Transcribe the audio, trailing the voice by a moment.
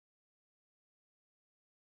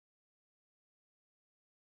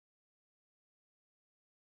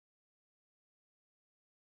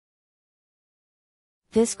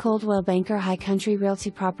This Coldwell Banker High Country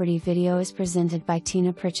Realty property video is presented by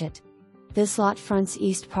Tina Pritchett. This lot fronts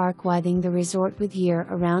East Park, withing the resort with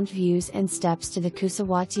year-around views and steps to the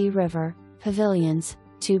Coosawattee River, pavilions,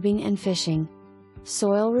 tubing and fishing.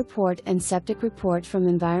 Soil report and septic report from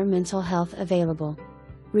Environmental Health available.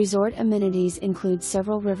 Resort amenities include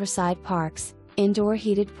several riverside parks, indoor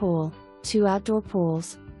heated pool, 2 outdoor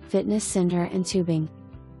pools, fitness center and tubing.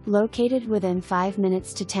 Located within 5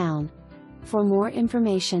 minutes to town. For more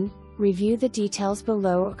information, review the details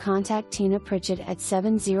below or contact Tina Pritchett at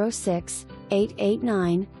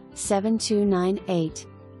 706-889-7298.